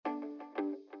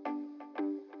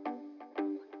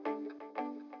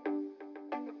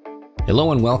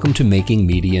Hello and welcome to Making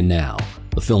Media Now,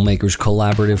 the Filmmakers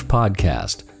Collaborative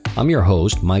podcast. I'm your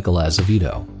host, Michael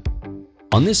Azevedo.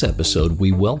 On this episode,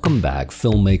 we welcome back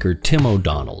filmmaker Tim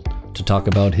O'Donnell to talk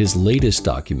about his latest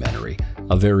documentary,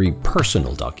 a very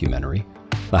personal documentary,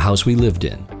 The House We Lived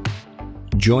In.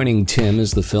 Joining Tim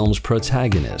is the film's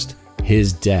protagonist,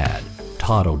 his dad,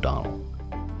 Todd O'Donnell.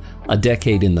 A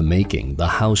decade in the making, The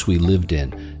House We Lived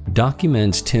In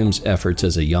documents Tim's efforts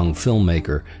as a young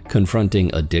filmmaker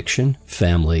confronting addiction,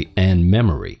 family, and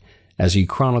memory as he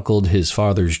chronicled his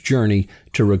father's journey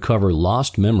to recover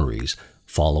lost memories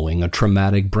following a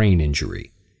traumatic brain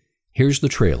injury. Here's the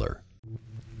trailer.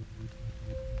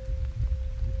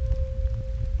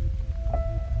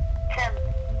 Tim,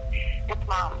 it's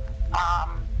Mom. I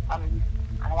don't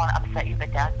want to upset you,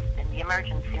 but Dad's in the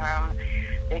emergency room.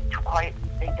 They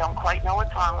don't quite know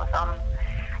what's wrong with him.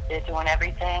 They're doing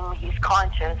everything. He's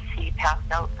conscious. He passed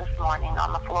out this morning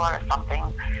on the floor or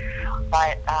something.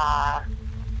 But I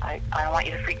don't want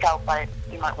you to freak out, but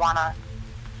you might want to,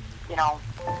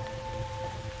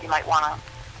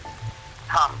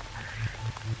 come.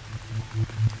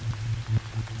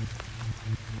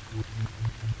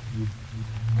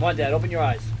 Come on, Dad, open your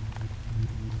eyes.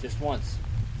 Just once.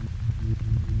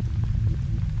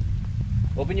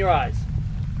 Open your eyes.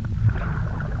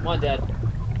 Come on, Dad.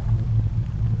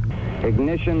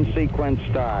 Ignition sequence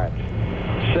starts.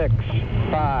 6,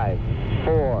 5,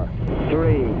 4,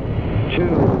 3, 2,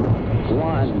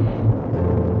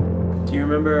 1. Do you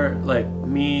remember,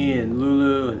 me and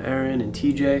Lulu and Aaron and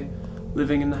TJ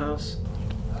living in the house?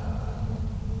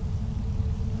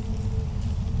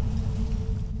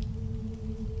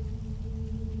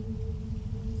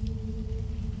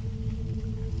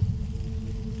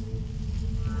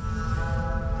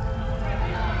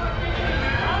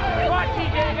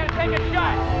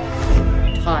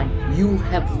 Todd, you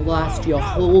have lost your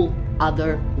whole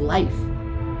other life.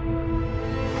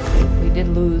 We did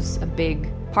lose a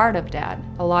big part of Dad.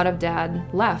 A lot of Dad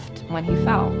left when he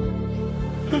fell.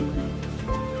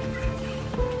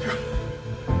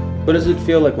 What does it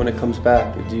feel like when it comes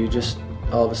back? Do you just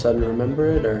all of a sudden remember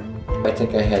it, or? I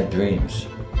think I had dreams.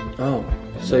 Oh,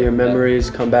 so your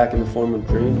memories come back in the form of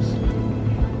dreams?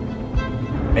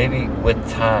 Maybe with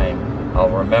time, I'll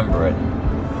remember it,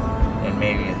 and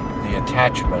maybe the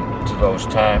attachment to those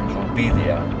times will be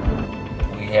there.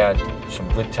 We had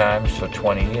some good times for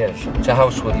 20 years. It's a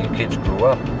house where you kids grew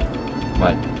up.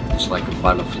 But it's like a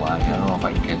butterfly. I don't know if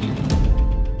I can catch it.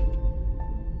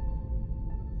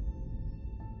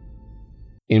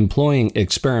 Employing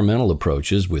experimental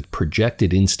approaches with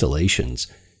projected installations,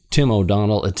 Tim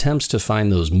O'Donnell attempts to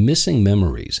find those missing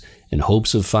memories in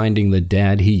hopes of finding the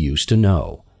dad he used to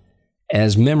know.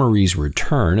 As memories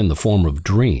return in the form of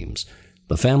dreams,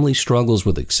 the family struggles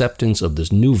with acceptance of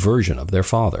this new version of their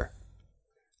father.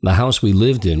 The House We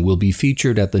Lived In will be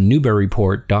featured at the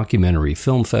Newburyport Documentary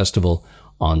Film Festival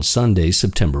on Sunday,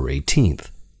 September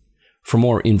 18th. For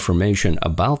more information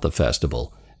about the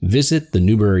festival, visit the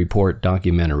Newburyport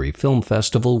Documentary Film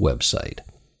Festival website.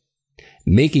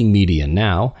 Making Media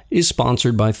Now is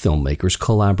sponsored by Filmmakers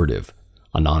Collaborative,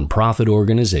 a nonprofit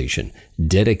organization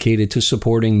dedicated to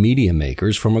supporting media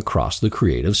makers from across the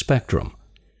creative spectrum.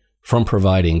 From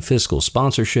providing fiscal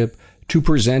sponsorship to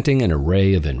presenting an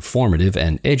array of informative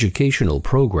and educational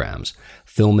programs,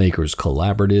 Filmmakers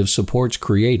Collaborative supports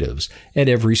creatives at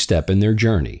every step in their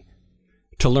journey.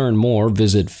 To learn more,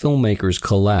 visit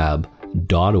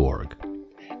filmmakerscollab.org.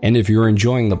 And if you're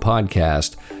enjoying the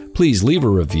podcast, please leave a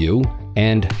review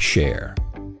and share.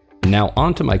 Now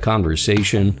on to my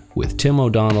conversation with Tim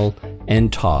O'Donnell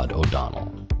and Todd O'Donnell.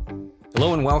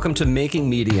 Hello and welcome to Making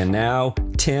Media Now,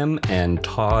 Tim and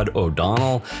Todd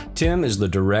O'Donnell. Tim is the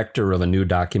director of a new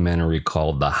documentary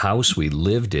called The House We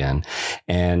Lived In,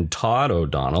 and Todd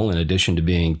O'Donnell, in addition to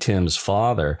being Tim's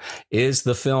father, is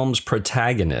the film's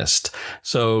protagonist.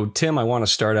 So, Tim, I want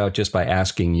to start out just by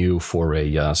asking you for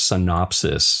a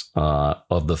synopsis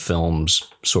of the film's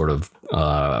sort of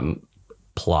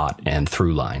plot and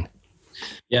through line.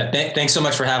 Yeah, thanks so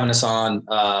much for having us on.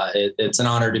 It's an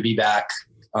honor to be back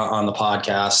on the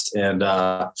podcast. And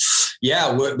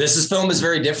this film is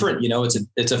very different.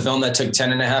 It's a film that took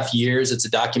 10 and a half years. It's a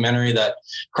documentary that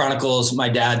chronicles my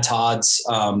dad, Todd's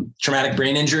traumatic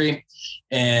brain injury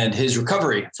and his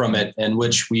recovery from it, in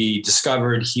which we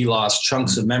discovered he lost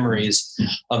chunks of memories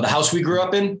of the house we grew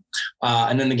up in,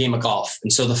 and then the game of golf.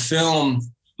 And so the film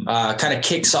kind of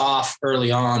kicks off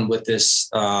early on with this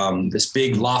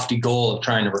big lofty goal of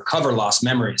trying to recover lost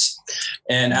memories.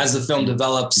 And as the film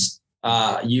develops,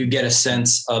 you get a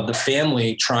sense of the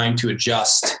family trying to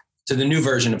adjust to the new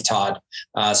version of Todd.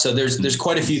 So there's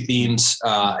quite a few themes,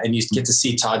 and you get to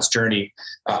see Todd's journey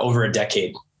over a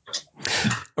decade.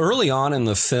 Early on in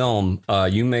the film,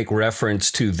 you make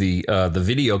reference to the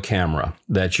video camera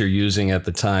that you're using at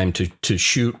the time to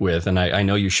shoot with. And I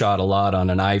know you shot a lot on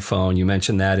an iPhone. You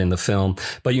mentioned that in the film.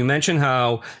 But you mentioned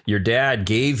how your dad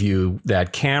gave you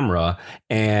that camera.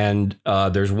 And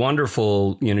there's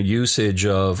wonderful usage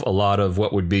of a lot of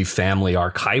what would be family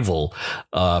archival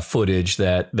footage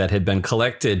that had been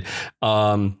collected.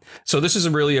 So this is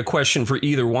really a question for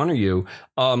either one of you.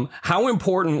 How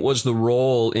important was the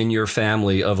role in your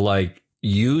family of like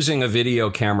using a video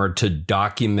camera to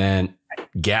document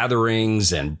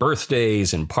gatherings and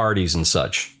birthdays and parties and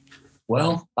such?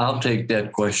 Well, I'll take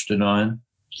that question on.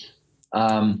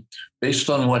 Based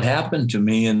on what happened to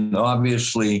me, and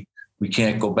obviously we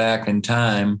can't go back in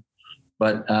time,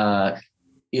 but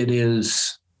it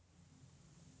is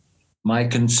my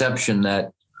conception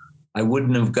that I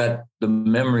wouldn't have got the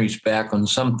memories back on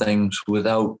some things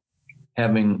without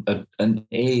having an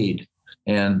aid.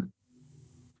 And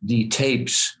the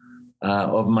tapes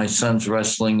of my son's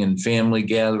wrestling and family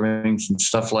gatherings and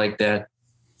stuff like that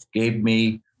gave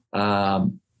me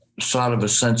sort of a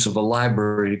sense of a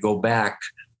library to go back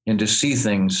and to see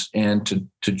things and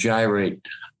to gyrate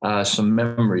some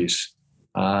memories.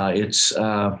 It's,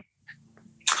 the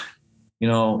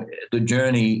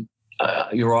journey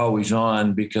you're always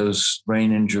on, because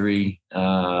brain injury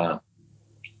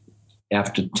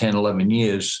after 10, 11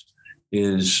 years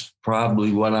is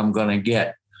probably what I'm going to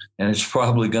get. And it's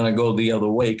probably going to go the other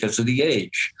way because of the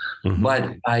age. Mm-hmm.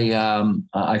 But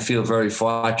I feel very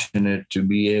fortunate to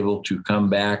be able to come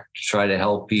back to try to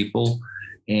help people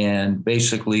and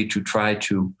basically to try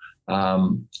to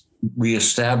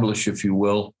reestablish, if you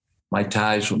will, my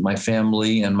ties with my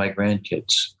family and my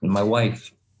grandkids and my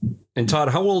wife. And Todd,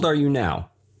 how old are you now?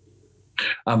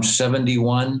 I'm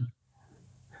 71.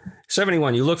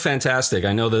 71. You look fantastic.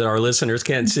 I know that our listeners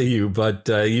can't see you, but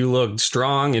you look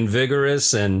strong and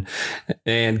vigorous, and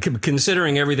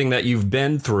considering everything that you've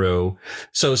been through.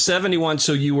 So 71.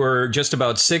 So you were just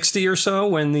about 60 or so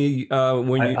when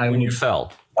you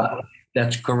fell.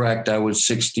 That's correct. I was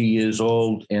 60 years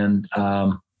old, and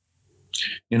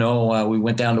we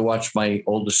went down to watch my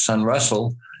oldest son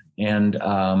wrestle, and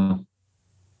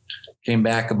came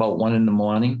back about 1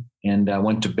 a.m. and I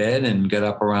went to bed and got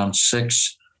up around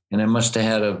 6. And I must have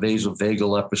had a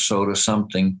vasovagal episode or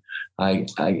something. I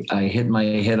hit my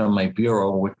head on my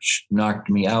bureau, which knocked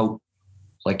me out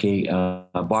like a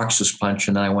boxer's punch.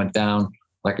 And then I went down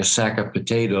like a sack of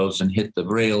potatoes and hit the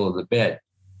rail of the bed.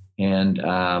 And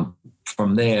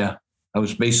from there, I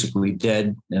was basically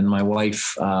dead. And my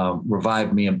wife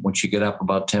revived me when she got up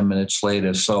about 10 minutes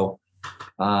later. So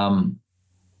from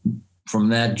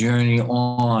that journey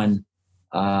on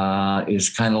is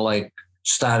kind of like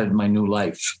started my new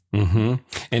life. Mm-hmm.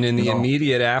 And in the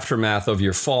immediate aftermath of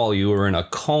your fall, you were in a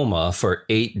coma for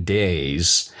 8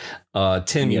 days.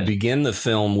 Tim, you begin the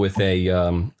film with a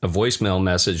voicemail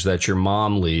message that your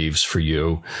mom leaves for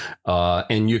you.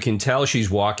 And you can tell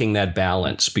she's walking that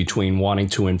balance between wanting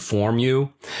to inform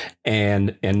you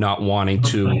and not wanting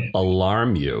to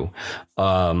alarm you.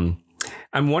 I'm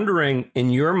wondering, in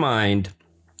your mind,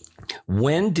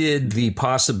 when did the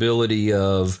possibility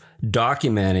of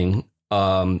documenting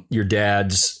your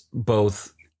dad's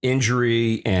both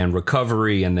injury and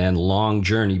recovery and then long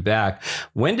journey back,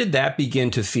 when did that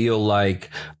begin to feel like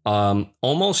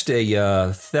almost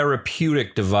a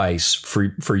therapeutic device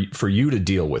for you to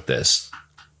deal with this?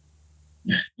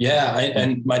 Yeah,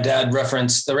 and my dad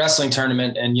referenced the wrestling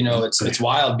tournament, and it's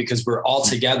wild because we're all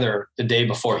together the day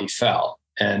before he fell,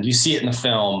 and you see it in the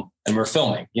film, and we're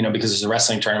filming, because it's a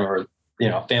wrestling tournament,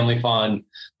 where, family fun,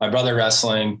 my brother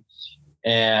wrestling.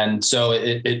 And so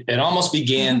it almost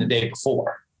began the day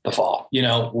before the fall,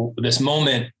 this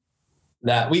moment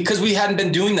that because we hadn't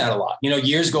been doing that a lot,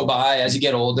 years go by as you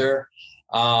get older,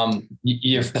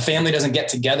 the family doesn't get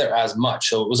together as much.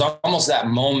 So it was almost that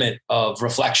moment of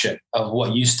reflection of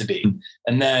what used to be.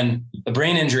 And then the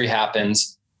brain injury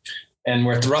happens and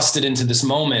we're thrusted into this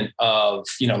moment of,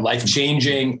 life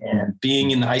changing and being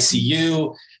in the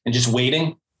ICU and just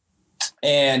waiting.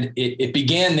 And it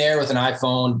began there with an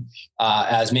iPhone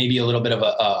as maybe a little bit of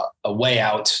a way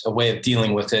out, a way of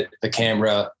dealing with it. The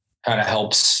camera kind of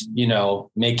helps,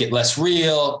 make it less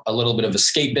real, a little bit of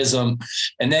escapism.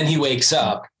 And then he wakes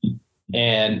up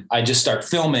and I just start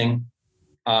filming,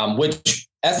 which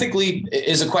ethically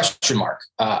is a question mark,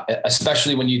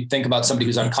 especially when you think about somebody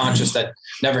who's unconscious that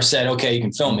never said, okay, you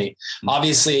can film me.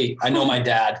 Obviously, I know my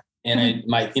dad. And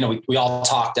we all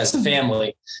talked as a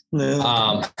family.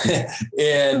 And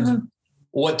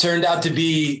what turned out to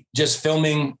be just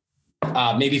filming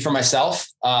maybe for myself,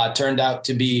 turned out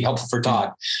to be helpful for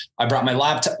Todd. I brought my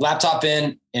laptop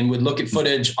in and would look at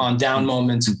footage on down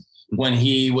moments when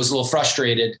he was a little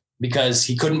frustrated because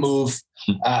he couldn't move.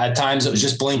 At times it was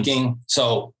just blinking.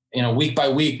 So, week by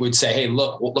week we'd say, hey,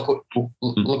 look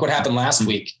what happened last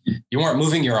week. You weren't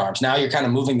moving your arms. Now you're kind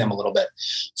of moving them a little bit.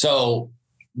 So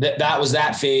that was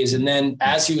that phase. And then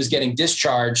as he was getting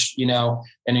discharged,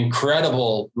 an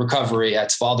incredible recovery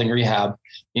at Spalding Rehab,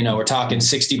 we're talking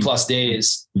 60 plus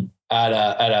days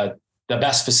at the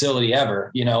best facility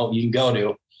ever, you can go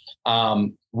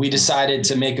to. We decided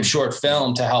to make a short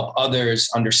film to help others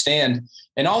understand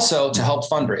and also to help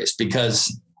fundraise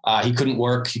because he couldn't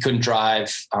work. He couldn't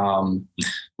drive.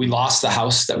 We lost the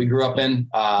house that we grew up in.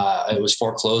 It was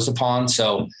foreclosed upon.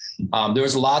 So there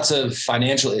was lots of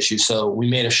financial issues. So we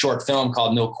made a short film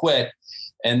called No Quit.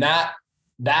 And that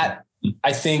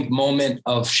I think moment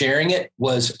of sharing it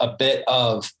was a bit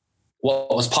of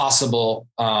what was possible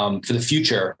for the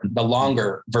future, the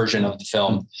longer version of the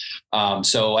film.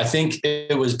 So I think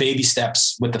it was baby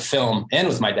steps with the film and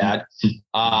with my dad.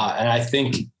 And I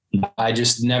think I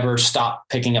just never stopped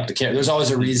picking up the camera. There's always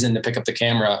a reason to pick up the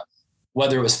camera,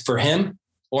 whether it was for him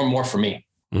or more for me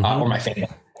or my family.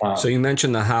 So you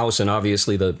mentioned the house, and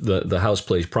obviously the house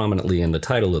plays prominently in the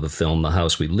title of the film, The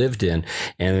House We Lived In.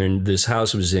 And this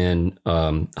house was in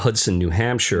Hudson, New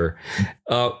Hampshire.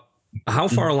 How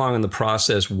far along in the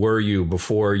process were you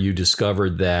before you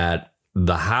discovered that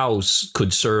the house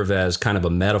could serve as kind of a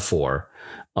metaphor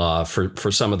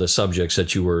for some of the subjects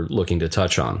that you were looking to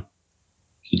touch on?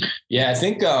 Yeah, I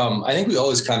think we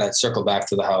always kind of circle back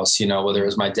to the house, whether it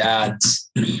was my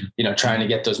dad's, trying to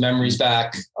get those memories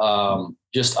back,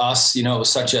 just us,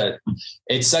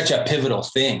 it's such a pivotal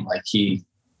thing. Like the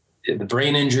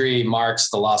brain injury marks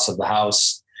the loss of the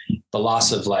house, the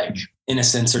loss of like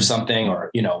innocence or something, or,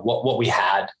 what we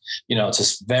had, it's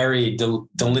this very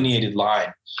delineated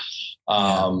line.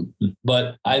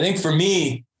 But I think for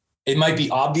me, it might be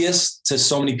obvious to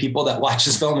so many people that watch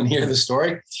this film and hear the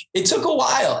story. It took a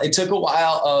while. It took a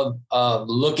while of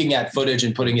looking at footage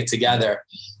and putting it together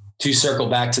to circle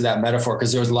back to that metaphor,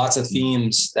 because there was lots of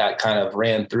themes that kind of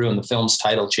ran through, and the film's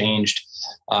title changed.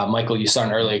 Michael, you saw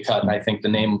an earlier cut, and I think the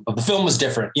name of the film was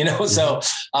different, So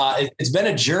it's been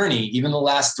a journey. Even the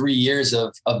last 3 years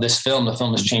of this film, the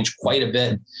film has changed quite a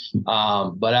bit.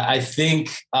 But I think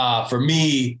for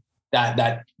me,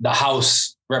 that the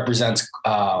house represents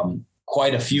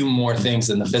quite a few more things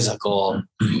than the physical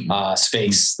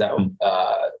space that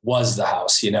was the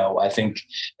house. I think,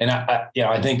 and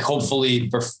I think hopefully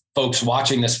for folks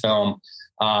watching this film,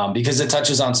 because it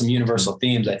touches on some universal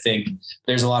themes, I think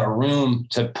there's a lot of room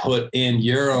to put in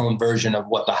your own version of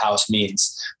what the house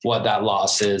means, what that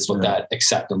loss is, what that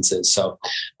acceptance is. So,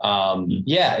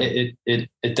 it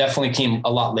definitely came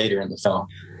a lot later in the film.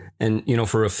 And,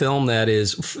 for a film that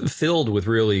is filled with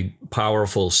really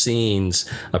powerful scenes,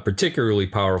 a particularly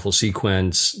powerful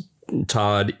sequence,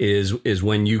 Todd, is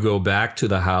when you go back to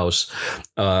the house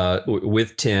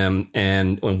with Tim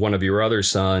and one of your other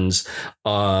sons.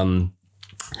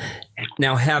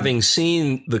 Now, having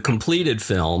seen the completed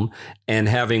film and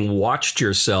having watched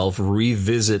yourself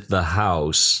revisit the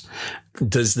house,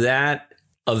 does that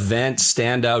event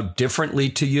stand out differently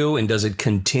to you, and does it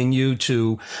continue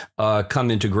to come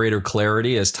into greater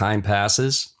clarity as time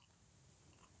passes?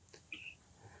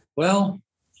 Well,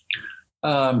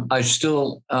 I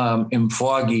still am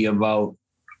foggy about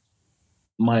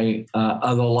my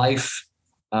other life.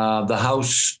 The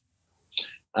house,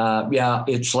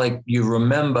 it's like you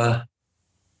remember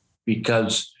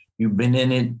because you've been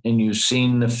in it and you've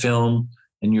seen the film,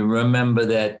 and you remember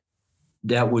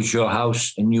that was your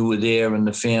house and you were there and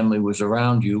the family was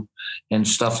around you and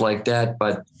stuff like that.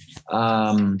 But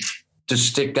to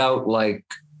stick out like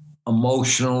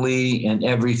emotionally and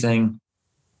everything,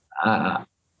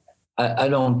 I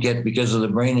don't get, because of the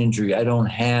brain injury, I don't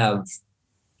have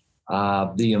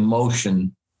the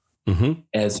emotion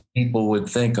as people would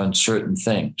think on certain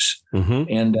things.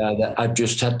 And I've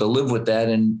just had to live with that.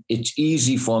 And it's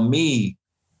easy for me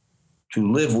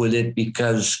to live with it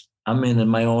because I'm in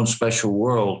my own special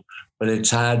world, but it's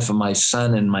hard for my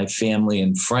son and my family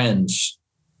and friends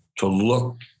to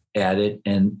look at it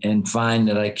and find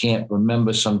that I can't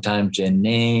remember sometimes their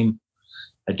name.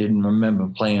 I didn't remember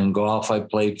playing golf. I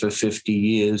played for 50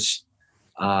 years.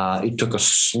 It took a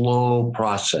slow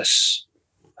process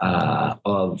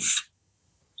of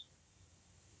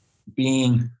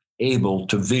being able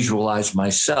to visualize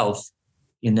myself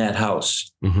in that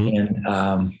house.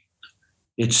 And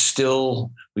it's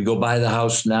still, we go by the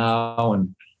house now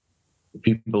and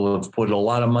people have put a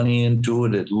lot of money into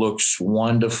it. It looks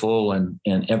wonderful and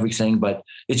everything, but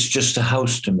it's just a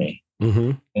house to me.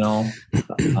 Mm-hmm. You know,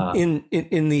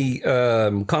 in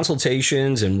the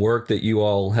consultations and work that you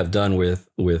all have done with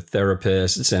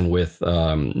therapists and with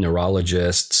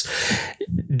neurologists,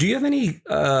 do you have any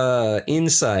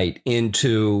insight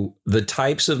into the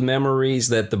types of memories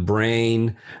that the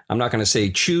brain, I'm not going to say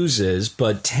chooses,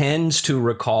 but tends to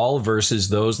recall versus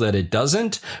those that it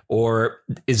doesn't? Or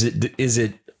does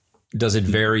it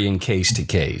vary in case to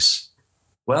case?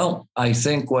 Well, I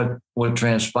think what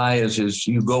transpires is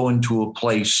you go into a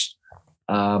place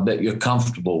that you're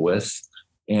comfortable with,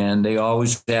 and they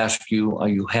always ask you, are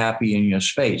you happy in your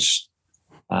space?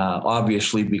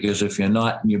 Obviously, because if you're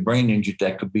not and you're brain injured,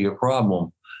 that could be a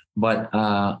problem. But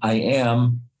I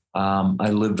am.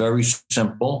 I live very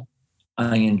simple.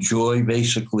 I enjoy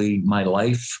basically my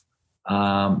life.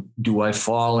 Do I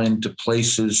fall into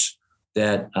places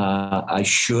that I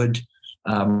should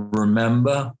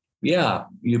remember? Yeah,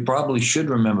 you probably should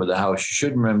remember the house. You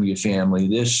should remember your family,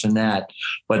 this and that.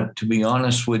 But to be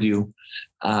honest with you,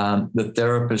 the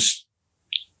therapists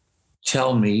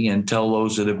tell me and tell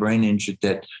those that are brain injured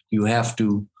that you have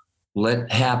to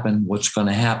let happen what's going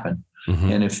to happen.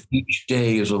 Mm-hmm. And if each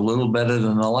day is a little better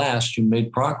than the last, you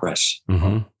made progress. Mm-hmm.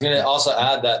 I'm going to also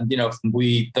add that,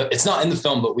 it's not in the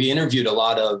film, but we interviewed a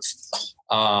lot of,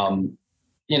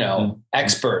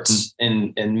 experts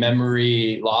in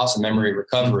memory loss and memory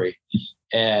recovery.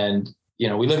 And,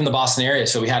 we live in the Boston area,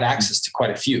 so we had access to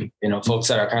quite a few, folks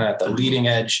that are kind of at the leading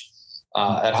edge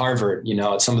at Harvard,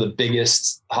 at some of the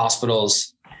biggest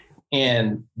hospitals.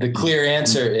 And the clear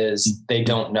answer is they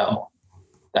don't know.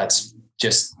 That's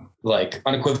just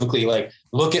unequivocally,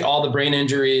 look at all the brain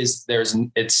injuries.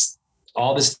 It's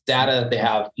all this data that they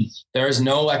have. There is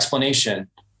no explanation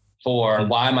for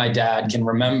why my dad can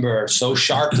remember so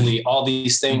sharply all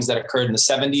these things that occurred in the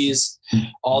 70s,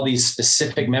 all these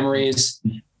specific memories,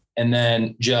 and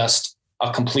then just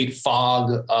a complete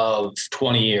fog of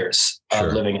 20 years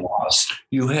of living in the house.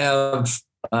 You have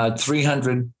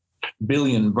 300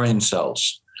 billion brain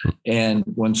cells. And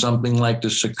when something like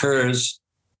this occurs,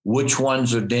 which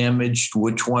ones are damaged,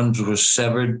 which ones were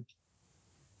severed,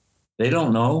 they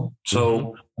don't know.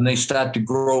 So when they start to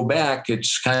grow back,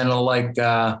 it's kind of like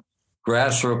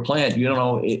grass or a plant.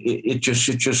 It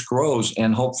just grows,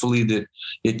 and hopefully that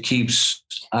it keeps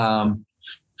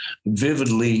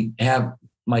vividly have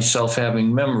myself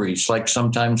having memories. Like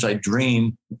sometimes I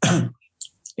dream,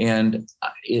 and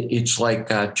it's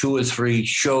like 2 or 3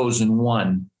 shows in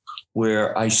one,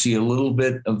 where I see a little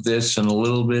bit of this and a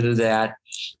little bit of that.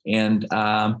 And,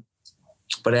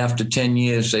 but after 10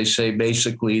 years, they say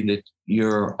basically that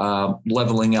you're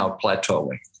leveling out,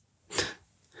 plateauing.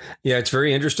 Yeah, it's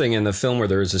very interesting in the film where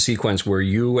there is a sequence where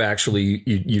you actually,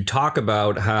 you talk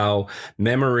about how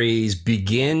memories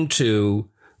begin to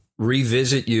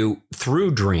revisit you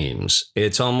through dreams.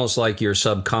 It's almost like your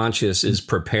subconscious is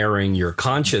preparing your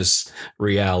conscious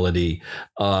reality,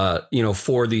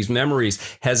 for these memories.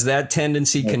 Has that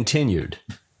tendency continued?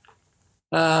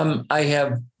 Sometimes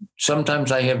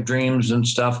I have dreams and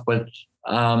stuff, but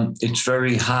it's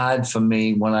very hard for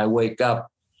me when I wake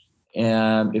up.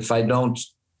 And if I don't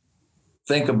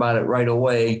think about it right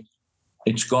away,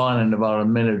 it's gone in about a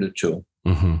minute or two,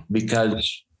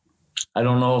 because I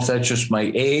don't know if that's just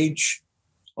my age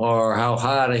or how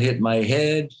hard I hit my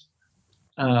head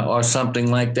or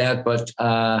something like that. But,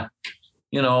 I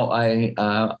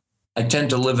tend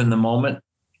to live in the moment.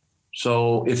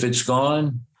 So if it's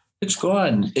gone, it's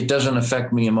gone. It doesn't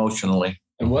affect me emotionally.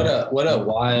 And what a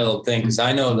wild thing. Cause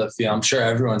I know I'm sure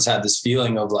everyone's had this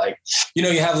feeling of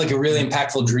you have a really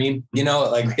impactful dream,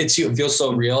 it hits you, it feels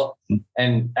so real.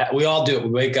 And we all do it.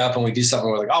 We wake up and we do something.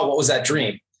 We're like, oh, what was that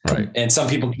dream? Right. And some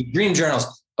people keep dream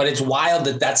journals, but it's wild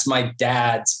that that's my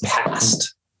dad's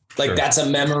past. That's a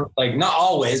memory, not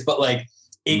always, but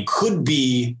it could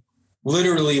be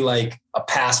literally a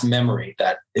past memory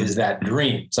that is that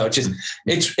dream. So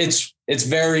it's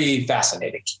very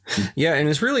fascinating. Yeah. And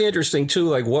it's really interesting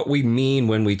too, what we mean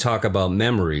when we talk about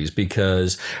memories,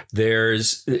 because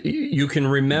you can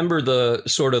remember the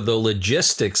sort of the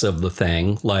logistics of the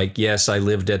thing. Yes, I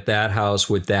lived at that house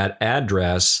with that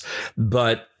address,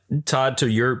 but Todd, to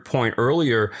your point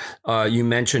earlier, you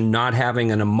mentioned not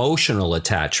having an emotional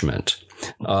attachment,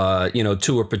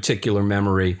 to a particular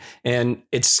memory. And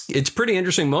it's pretty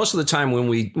interesting. Most of the time when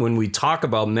we talk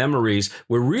about memories,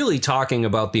 we're really talking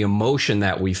about the emotion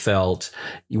that we felt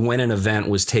when an event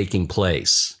was taking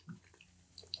place.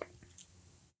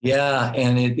 Yeah.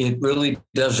 And it really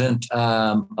doesn't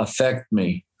affect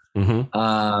me.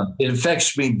 Mm-hmm. It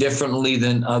affects me differently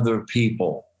than other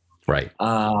people. Right.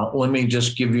 Let me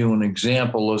just give you an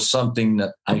example of something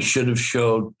that I should have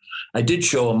showed. I did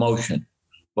show emotion,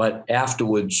 but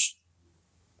afterwards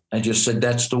I just said,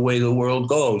 that's the way the world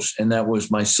goes. And that was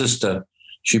my sister.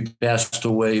 She passed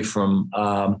away from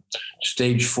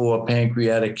stage 4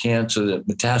 pancreatic cancer that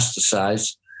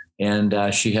metastasized. And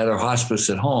she had her hospice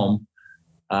at home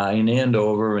in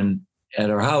Andover and at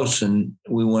her house. And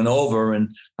we went over,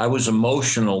 and I was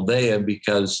emotional there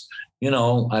because,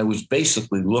 I was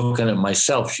basically looking at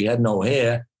myself. She had no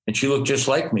hair and she looked just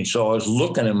like me. So I was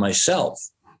looking at myself.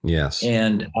 Yes.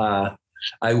 And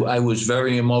I was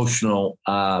very emotional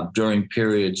during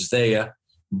periods there.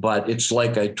 But it's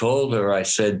like I told her, I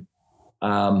said,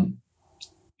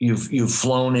 you've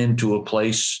flown into a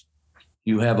place,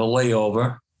 you have a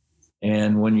layover,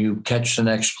 and when you catch the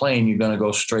next plane, you're going to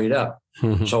go straight up.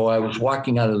 So I was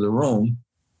walking out of the room,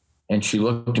 and she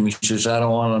looked at me, she says, I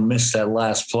don't want to miss that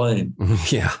last plane.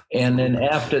 Yeah. And then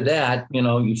after that,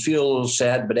 you feel a little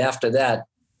sad, but after that,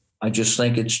 I just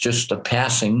think it's just a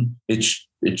passing. It's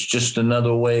just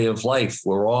another way of life.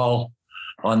 We're all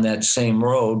on that same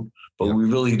road, but we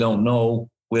really don't know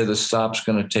where the stop's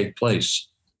going to take place.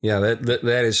 Yeah,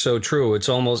 that is so true. It's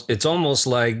almost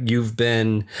like you've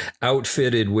been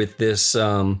outfitted with this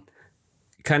kind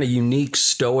of unique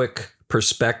stoic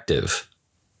perspective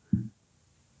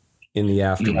in the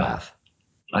aftermath.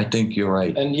 Yeah, I think you're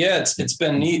right. And it's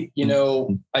been neat.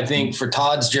 I think for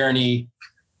Todd's journey,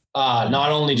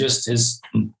 not only just his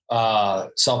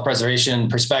self-preservation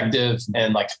perspective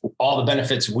and like all the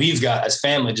benefits we've got as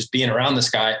family, just being around this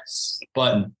guy,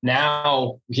 but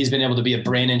now he's been able to be a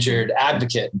brain injured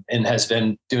advocate and has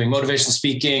been doing motivational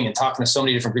speaking and talking to so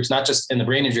many different groups, not just in the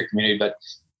brain injury community, but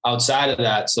outside of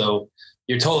that. So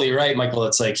you're totally right, Michael.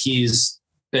 It's like, he's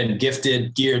been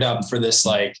gifted, geared up for this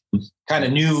like kind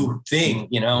of new thing,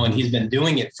 and he's been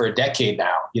doing it for a decade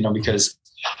now, because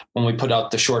when we put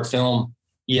out the short film,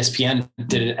 ESPN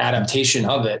did an adaptation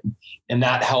of it, and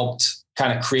that helped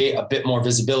kind of create a bit more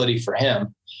visibility for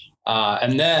him.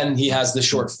 And then he has the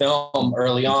short film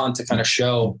early on to kind of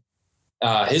show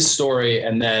his story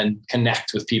and then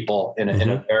connect with people in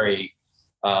a very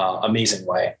amazing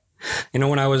way.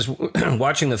 When I was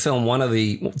watching the film, one of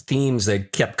the themes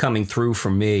that kept coming through for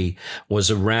me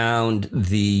was around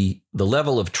the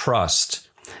level of trust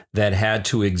that had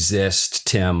to exist,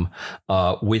 Tim,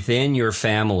 within your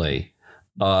family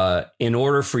in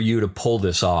order for you to pull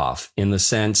this off, in the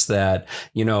sense that,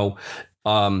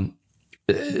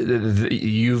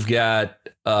 you've got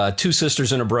 2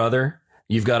 sisters and a brother.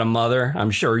 You've got a mother. I'm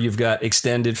sure you've got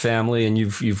extended family, and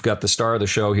you've got the star of the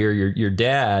show here, your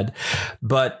dad.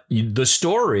 But the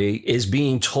story is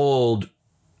being told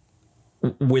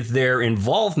with their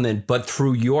involvement, but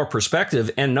through your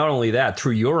perspective. And not only that,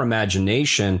 through your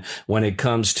imagination when it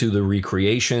comes to the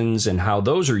recreations and how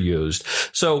those are used.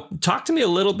 So talk to me a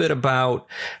little bit about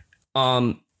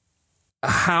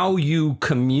how you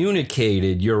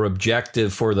communicated your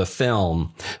objective for the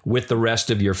film with the rest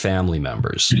of your family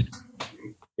members.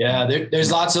 Yeah,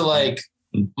 there's lots of like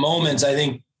moments. I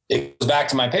think it goes back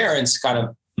to my parents kind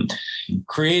of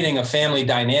creating a family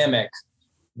dynamic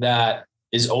that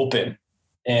is open.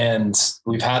 And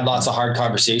we've had lots of hard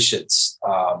conversations.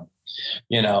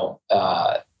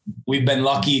 We've been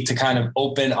lucky to kind of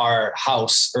open our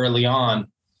house early on,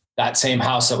 that same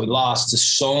house that we lost, to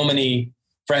so many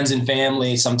friends and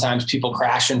family, sometimes people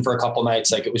crashing for a couple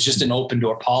nights. Like, it was just an open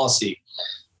door policy.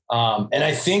 And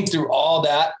I think through all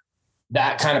that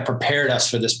kind of prepared us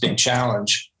for this big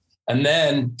challenge. And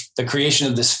then the creation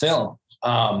of this film,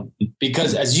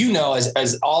 because as you know,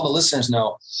 as all the listeners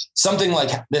know, something like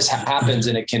this happens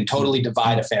and it can totally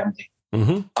divide a family.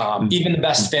 Even the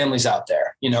best families out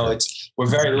there, we're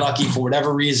very lucky for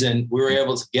whatever reason, we were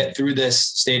able to get through this,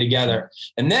 stay together.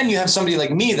 And then you have somebody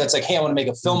like me that's like, hey, I want to make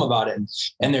a film about it.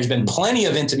 And there's been plenty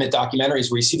of intimate documentaries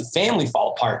where you see the family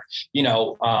fall apart,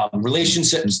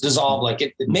 relationships dissolve.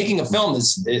 Like making a film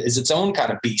is its own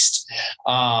kind of beast.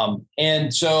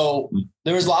 And so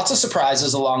there was lots of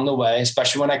surprises along the way,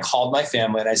 especially when I called my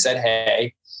family and I said,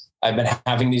 hey, I've been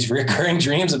having these recurring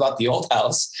dreams about the old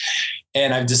house,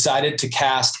 and I've decided to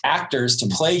cast actors to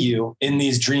play you in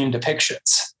these dream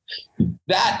depictions.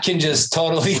 That can just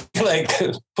totally like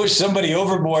push somebody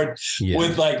overboard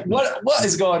with like, what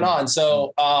is going on?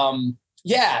 So, I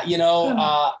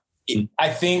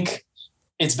think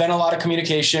it's been a lot of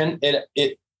communication.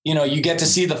 You get to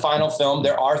see the final film.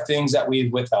 There are things that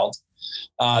we've withheld,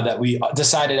 that we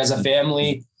decided as a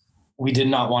family we did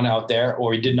not want out there, or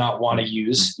we did not want to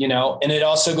use, and it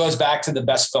also goes back to the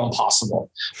best film possible.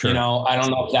 Sure. I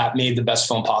don't know if that made the best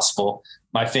film possible.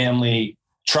 My family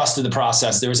trusted the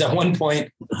process. There was at one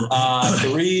point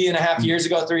 3 years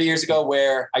ago,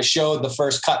 where I showed the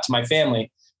first cut to my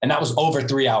family And that was over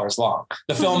 3 hours long.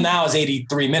 The film now is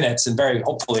 83 minutes and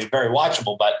hopefully very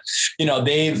watchable. But,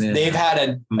 they've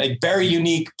had a very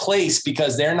unique place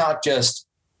because they're not just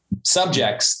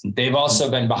subjects. They've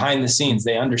also been behind the scenes.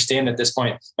 They understand at this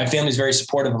point. My family's very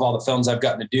supportive of all the films I've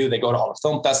gotten to do. They go to all the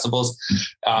film festivals,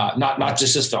 not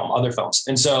just this film, other films.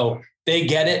 And so they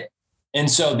get it. And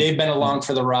so they've been along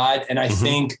for the ride. And I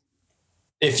think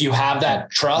if you have that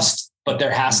trust, but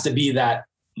there has to be that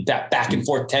back and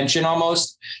forth tension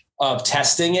almost of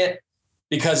testing it,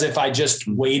 because if I just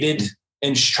waited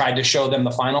and tried to show them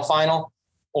the final,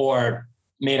 or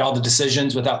made all the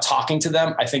decisions without talking to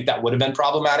them, I think that would have been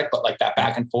problematic. But like that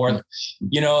back and forth,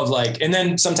 and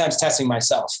then sometimes testing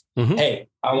myself, hey,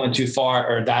 I went too far,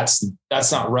 or that's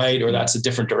not right, or that's a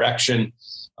different direction.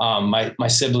 My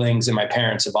siblings and my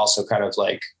parents have also kind of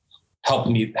like helped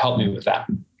me with that.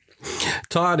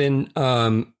 Todd, and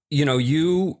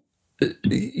you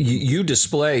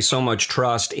display so much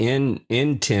trust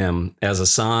in Tim as a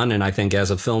son, and I think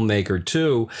as a filmmaker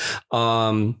too.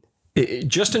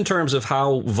 Just in terms of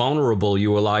how vulnerable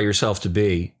you allow yourself to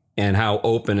be and how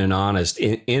open and honest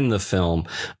in the film.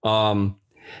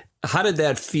 How did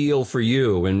that feel for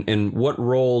you, and what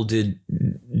role did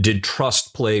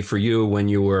trust play for you when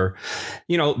you were,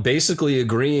 basically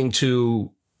agreeing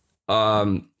to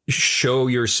show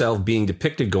yourself being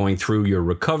depicted going through your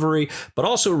recovery, but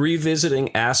also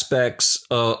revisiting aspects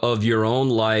of your own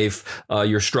life,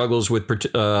 your struggles with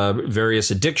various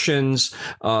addictions,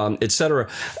 etc.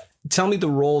 Tell me the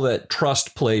role that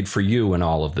trust played for you in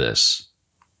all of this.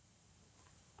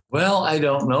 Well, I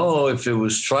don't know if it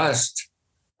was trust.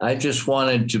 I just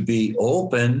wanted to be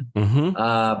open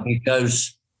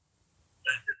because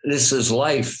this is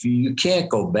life. You can't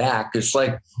go back. It's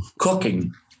like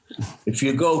cooking. If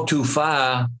you go too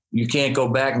far, you can't go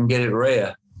back and get it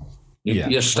rare.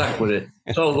 You're stuck with it.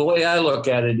 So the way I look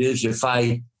at it is if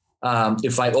I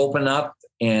open up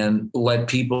and let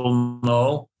people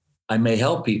know, I may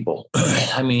help people.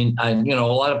 I mean, a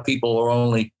lot of people are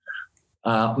only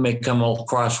may come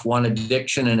across one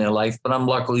addiction in their life, but I'm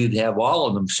lucky to have all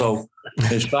of them. So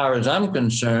as far as I'm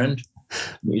concerned,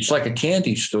 it's like a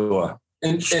candy store.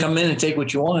 Just come in and take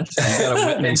what you want. You got a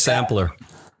Whitman sampler.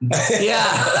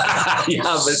 Yeah,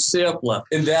 but sampler.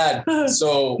 And Dad,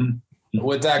 so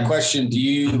with that question, do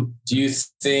you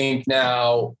think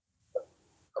now,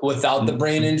 without the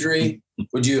brain injury,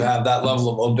 would you have that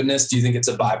level of openness? Do you think it's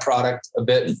a byproduct a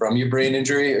bit from your brain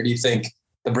injury, or do you think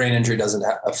the brain injury doesn't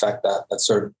affect that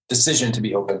sort of decision to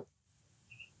be open?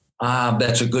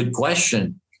 That's a good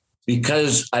question.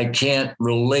 Because I can't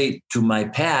relate to my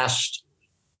past,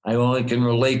 I only can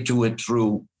relate to it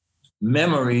through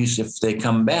memories if they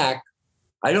come back.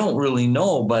 I don't really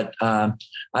know, but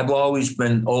I've always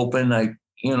been open. I,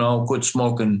 quit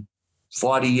smoking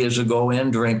 40 years ago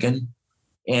and drinking,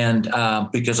 and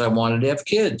because I wanted to have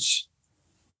kids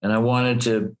and I wanted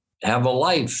to have a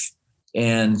life.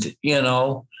 And,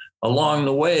 along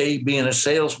the way, being a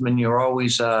salesman, you're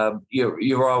always type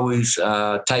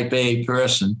A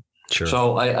person. Sure.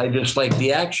 So I just like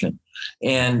the action,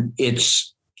 and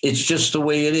it's just the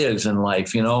way it is in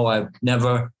life. I've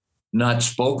never not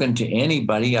spoken to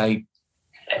anybody.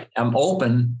 I'm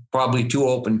open, probably too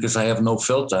open because I have no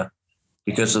filter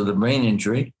because of the brain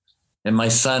injury. And my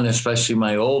son, especially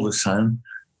my oldest son,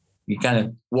 he kind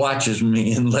of watches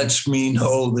me and lets me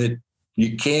know that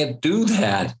you can't do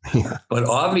that. But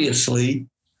obviously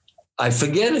I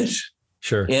forget it.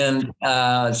 Sure. And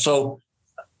so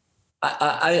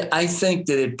I think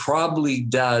that it probably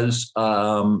does.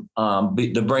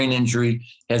 The brain injury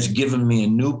has given me a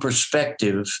new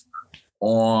perspective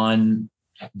on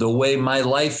the way my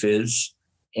life is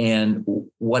and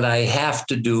what I have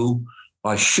to do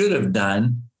or should have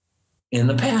done in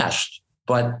the past.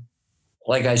 But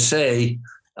like I say,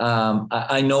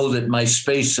 I know that my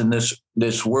space in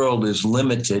this world is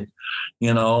limited.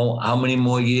 How many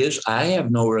more years? I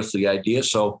have no earthly idea.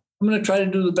 So I'm going to try to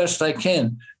do the best I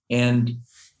can. And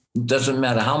it doesn't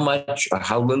matter how much or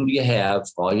how little you have,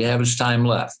 all you have is time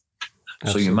left.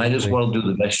 Absolutely. So you might as well do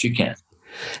the best you can.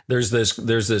 There's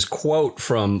this quote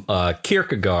from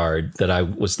Kierkegaard that I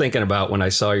was thinking about when I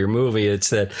saw your movie. It's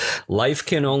that life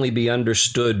can only be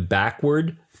understood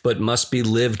backward, but must be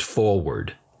lived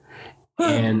forward.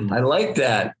 And I like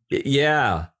that.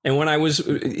 Yeah. And when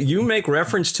you make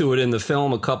reference to it in the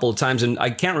film a couple of times, and I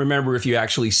can't remember if you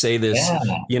actually say this,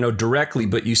 directly,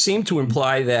 but you seem to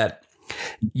imply that,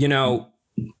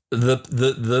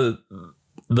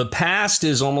 the past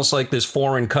is almost like this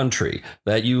foreign country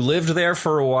that you lived there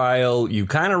for a while. You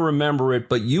kind of remember it,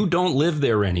 but you don't live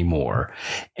there anymore.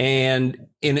 And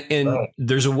And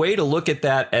there's a way to look at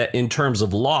that in terms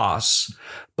of loss,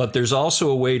 but there's also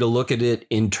a way to look at it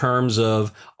in terms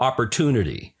of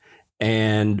opportunity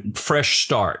and fresh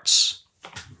starts.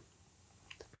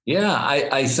 Yeah,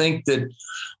 I think that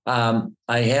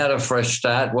I had a fresh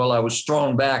start. Well, I was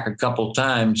thrown back a couple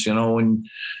times, when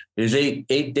there's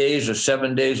 8 days or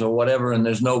 7 days or whatever, and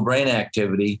there's no brain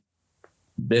activity.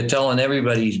 They're telling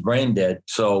everybody he's brain dead.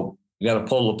 So you got to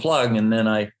pull the plug. And then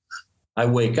I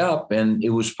wake up, and it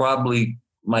was probably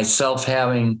myself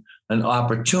having an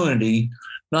opportunity,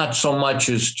 not so much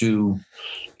as to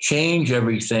change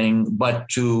everything, but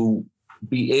to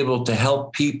be able to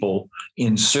help people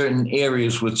in certain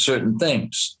areas with certain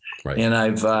things. Right. And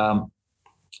I've,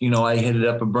 I headed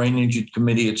up a brain injury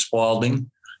committee at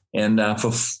Spalding, and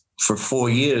for 4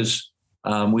 years,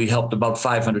 we helped about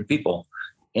 500 people.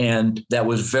 And that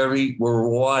was very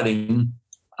rewarding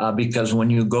because when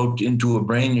you go into a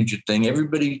brain injured thing,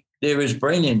 everybody there is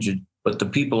brain injured, but the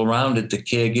people around it, the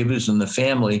caregivers and the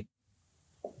family,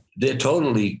 they're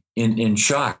totally in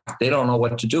shock. They don't know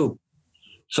what to do.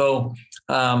 So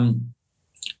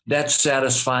that's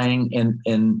satisfying.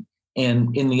 And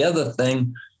in the other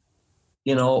thing,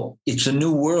 it's a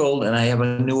new world and I have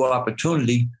a new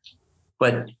opportunity,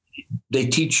 but they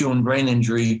teach you in brain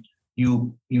injury,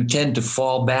 you tend to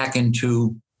fall back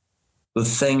into the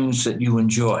things that you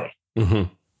enjoy. Mm-hmm.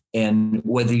 And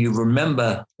whether you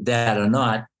remember that or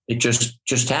not, it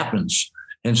just happens.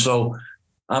 And so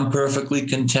I'm perfectly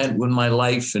content with my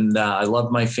life, and I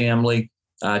love my family.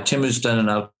 Tim has done an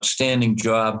outstanding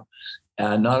job,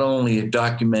 not only at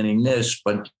documenting this,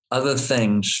 but other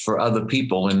things for other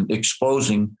people and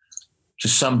exposing to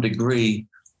some degree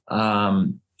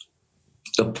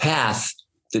the path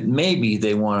that maybe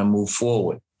they want to move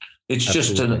forward. It's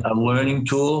Absolutely. just a learning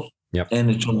tool. Yep.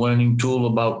 And it's a learning tool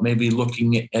about maybe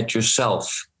looking at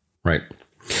yourself. Right.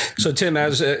 So, Tim,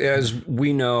 as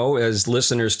we know, as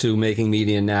listeners to Making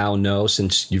Media Now know,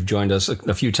 since you've joined us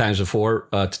a few times before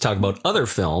to talk about other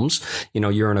films,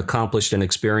 you're an accomplished and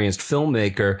experienced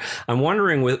filmmaker. I'm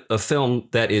wondering, with a film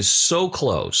that is so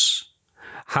close,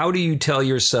 how do you tell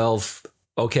yourself,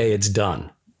 okay, it's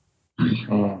done?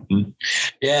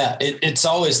 Yeah, it's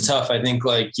always tough. I think,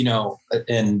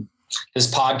 in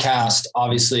this podcast,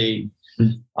 obviously,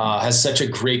 has such a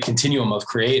great continuum of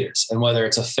creators, and whether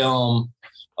it's a film,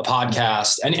 a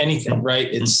podcast, and anything, right?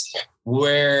 It's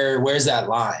where's that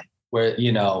line where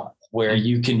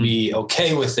you can be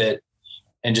okay with it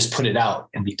and just put it out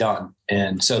and be done.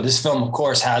 And so this film, of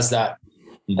course, has that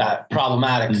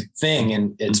problematic thing.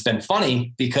 And it's been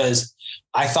funny because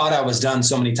I thought I was done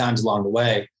so many times along the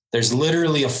way. There's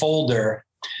literally a folder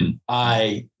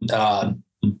I,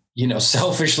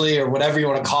 selfishly or whatever you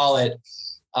want to call it,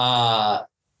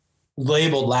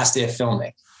 labeled last day of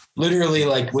filming, literally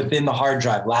like within the hard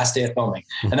drive, last day of filming.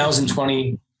 And that was in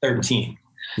 2013.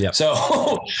 Yeah.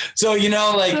 So,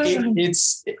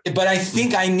 but I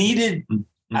think I needed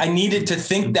to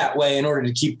think that way in order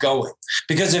to keep going,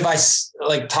 because if I,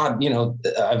 like Todd,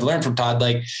 I've learned from Todd,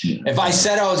 if I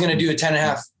said I was going to do a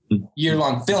 10.5 year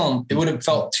long film, it would have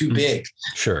felt too big.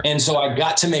 Sure. And so I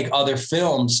got to make other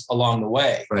films along the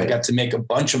way. Right. I got to make a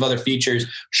bunch of other features,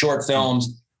 short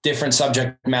films, different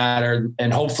subject matter.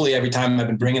 And hopefully every time I've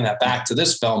been bringing that back to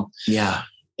this film. Yeah.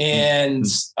 And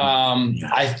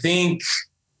I think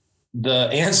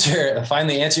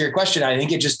finally answer your question, I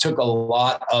think it just took a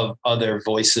lot of other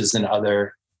voices and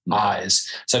other eyes,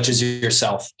 such as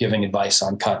yourself, giving advice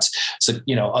on cuts. So,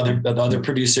 other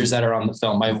producers that are on the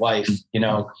film, my wife,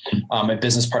 my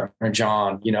business partner,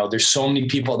 John, there's so many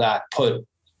people that put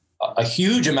a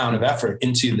huge amount of effort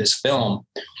into this film,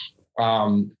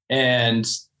 and,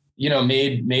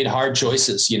 made hard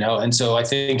choices, and so I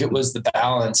think it was the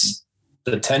balance,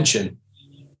 the tension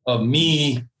of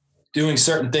me doing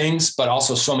certain things, but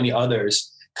also so many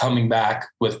others coming back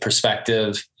with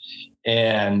perspective.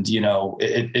 And,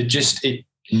 it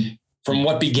from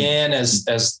what began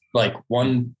as like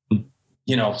one,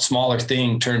 smaller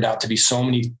thing turned out to be so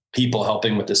many people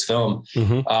helping with this film,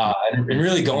 and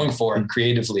really going for it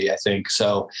creatively, I think.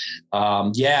 So,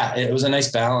 it was a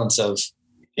nice balance of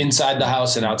inside the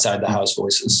house and outside the house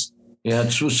voices. Yeah,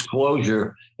 it's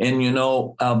disclosure. And,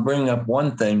 I'll bring up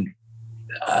one thing.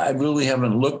 I really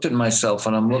haven't looked at myself,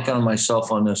 and I'm looking at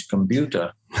myself on this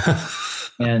computer.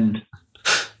 And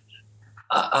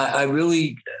I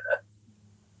really,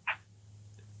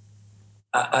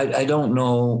 I don't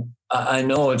know. I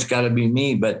know it's got to be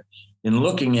me, but in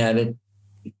looking at it,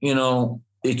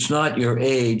 it's not your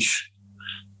age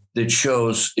that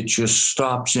shows, it just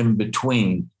stops in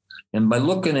between. And by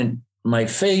looking at my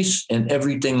face and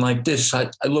everything like this, I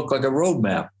look like a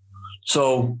roadmap.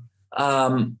 So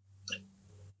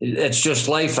it's just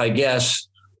life, I guess.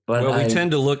 But well, we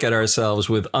tend to look at ourselves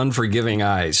with unforgiving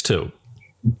eyes too.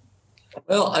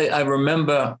 Well, I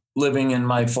remember living in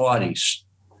my 40s.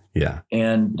 Yeah.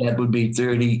 And that would be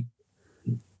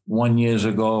 31 years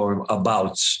ago or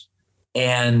abouts.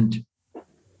 And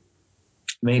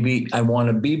maybe I want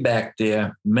to be back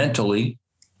there mentally,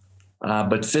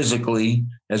 but physically,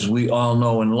 as we all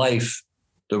know in life,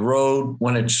 the road,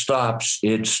 when it stops,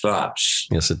 it stops.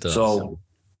 Yes, it does. So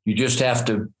you just have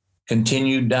to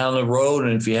continue down the road.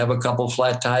 And if you have a couple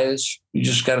flat tires, you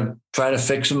just got to try to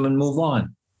fix them and move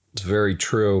on. It's very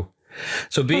true.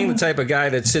 So being the type of guy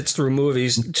that sits through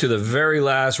movies to the very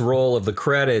last roll of the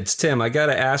credits, Tim, I got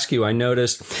to ask you, I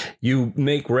noticed you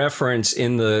make reference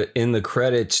in the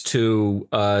credits to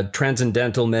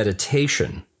transcendental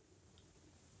meditation.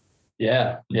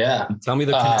 Yeah. Tell me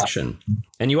the connection.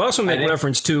 And you also make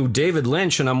reference to David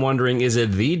Lynch, and I'm wondering, is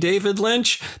it the David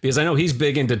Lynch? Because I know he's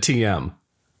big into TM.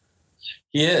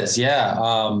 He is, yeah.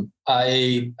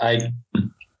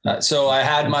 So I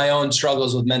had my own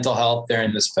struggles with mental health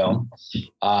during this film.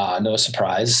 No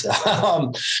surprise.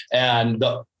 And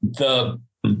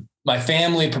my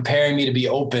family preparing me to be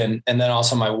open, and then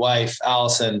also my wife,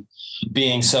 Allison,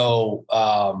 being so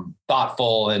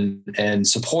thoughtful and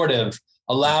supportive,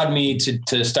 allowed me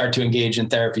to start to engage in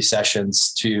therapy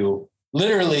sessions to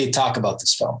literally talk about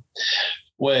this film,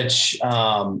 which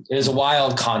is a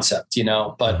wild concept,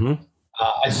 but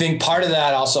I think part of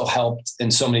that also helped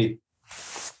in so many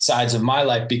sides of my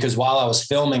life, because while I was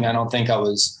filming, I don't think I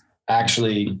was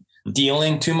actually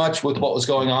dealing too much with what was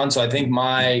going on. So I think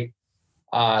my,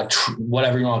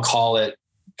 whatever you want to call it,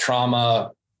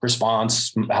 trauma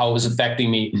response, how it was affecting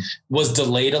me, was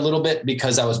delayed a little bit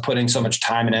because I was putting so much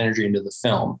time and energy into the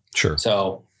film. Sure.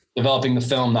 So developing the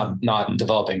film, not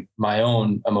developing my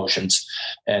own emotions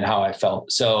and how I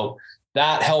felt. So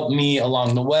that helped me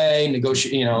along the way,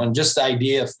 negotiate, and just the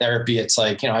idea of therapy. It's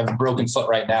like, I have a broken foot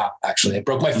right now. Actually, I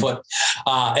broke my foot,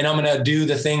 and I'm going to do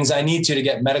the things I need to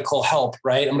get medical help,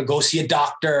 right? I'm going to go see a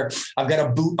doctor. I've got a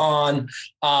boot on.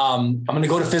 I'm going to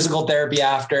go to physical therapy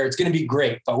after. It's going to be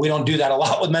great, but we don't do that a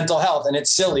lot with mental health. And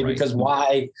it's silly because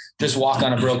why just walk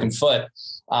on a broken foot?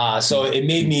 So it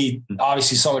made me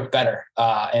obviously so much better.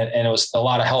 And it was a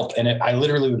lot of help. And I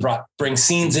literally would bring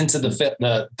scenes into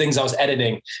the things I was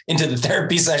editing into the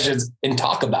therapy sessions and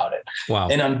talk about it. Wow.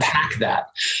 And unpack that.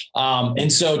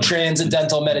 And so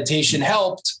transcendental meditation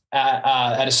helped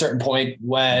at a certain point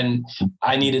when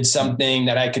I needed something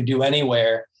that I could do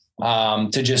anywhere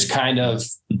to just kind of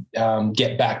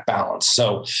get back balanced.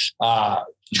 So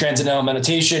transcendental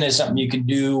meditation is something you can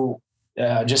do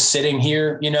just sitting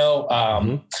here, in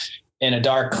a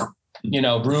dark,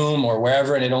 room or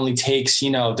wherever. And it only takes,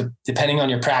 depending on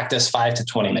your practice, 5 to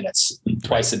 20 minutes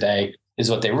twice a day is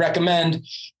what they recommend.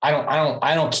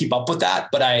 I don't keep up with that,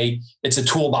 but it's a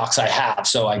toolbox I have.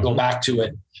 So I go back to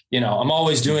it. I'm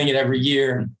always doing it every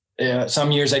year.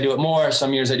 Some years I do it more,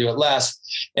 some years I do it less.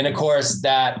 And of course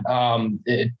that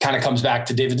it kind of comes back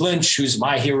to David Lynch, who's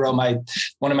my hero,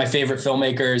 one of my favorite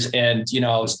filmmakers. And,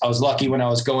 I was lucky when I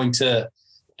was going to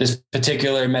this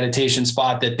particular meditation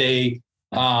spot that they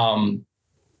had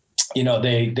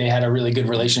a really good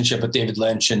relationship with David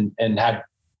Lynch and had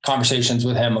conversations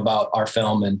with him about our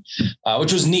film, and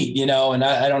which was neat, and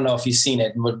I don't know if he's seen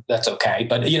it, but that's okay.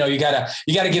 But, you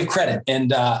gotta give credit.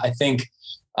 And I think,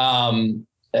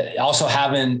 also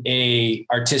having a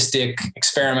artistic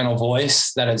experimental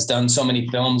voice that has done so many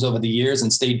films over the years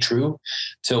and stayed true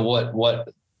to what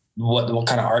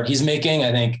kind of art he's making,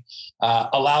 I think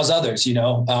allows others,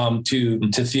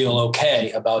 to feel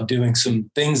okay about doing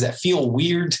some things that feel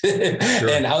weird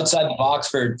and outside the box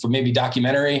for maybe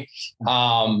documentary,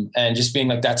 and just being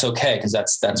like, that's okay. Cause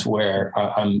that's where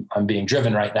I'm being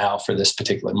driven right now for this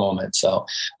particular moment. So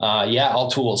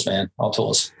all tools, man, all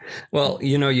tools. Well,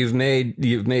 you've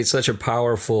made such a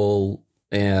powerful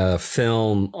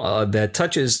film that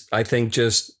touches, I think,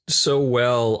 just so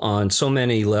well on so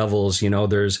many levels.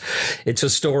 It's a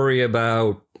story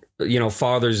about,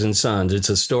 fathers and sons. It's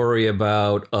a story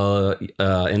about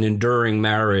an enduring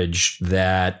marriage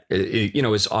that,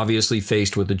 is obviously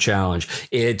faced with a challenge.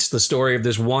 It's the story of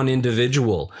this one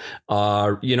individual,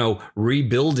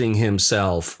 rebuilding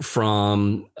himself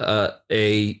from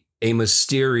a a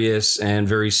mysterious and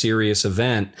very serious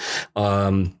event.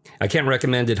 I can't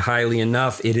recommend it highly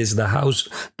enough. It is the house,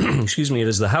 excuse me, it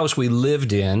is the house we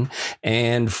lived in.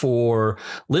 And for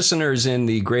listeners in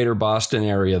the greater Boston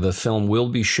area, the film will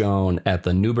be shown at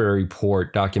the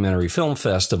Newburyport Documentary Film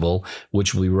Festival,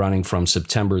 which will be running from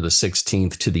September the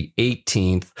 16th to the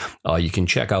 18th. You can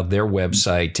check out their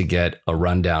website to get a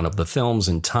rundown of the films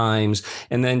and times.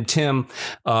 And then, Tim,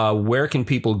 where can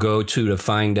people go to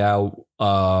find out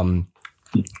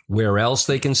where else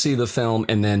they can see the film,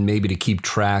 and then maybe to keep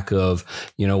track of,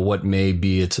 what may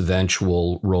be its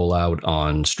eventual rollout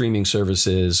on streaming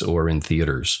services or in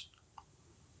theaters?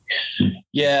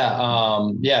 Yeah.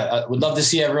 I would love to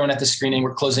see everyone at the screening.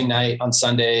 We're closing night on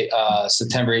Sunday,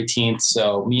 September 18th.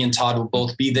 So me and Todd will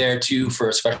both be there too for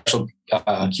a special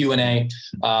Q&A.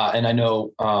 And I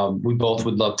know we both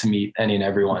would love to meet any and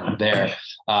everyone there.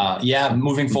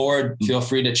 Moving forward, feel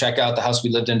free to check out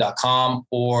thehousewelivedin.com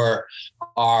or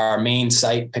our main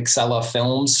site,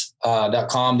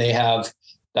 pixellafilms.com.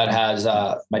 That has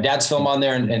my dad's film on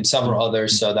there and several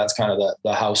others. So that's kind of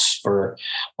the house for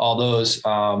all those.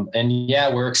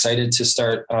 We're excited to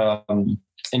start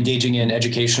engaging in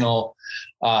educational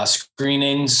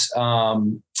screenings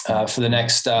for the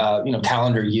next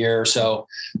calendar year or so.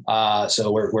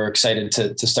 So we're excited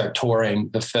to start touring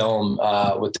the film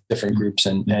with different groups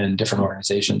and different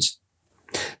organizations.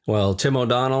 Well, Tim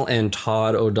O'Donnell and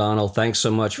Todd O'Donnell, thanks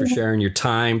so much for sharing your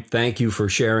time. Thank you for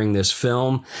sharing this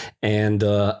film. And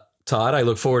Todd, I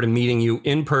look forward to meeting you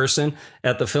in person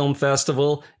at the film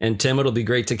festival. And Tim, it'll be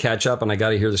great to catch up. And I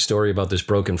got to hear the story about this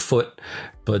broken foot.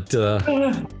 But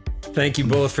thank you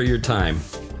both for your time.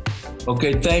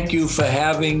 Okay, thank you for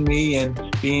having me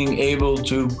and being able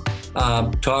to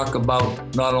talk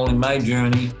about not only my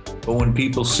journey, but when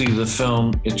people see the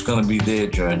film, it's going to be their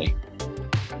journey.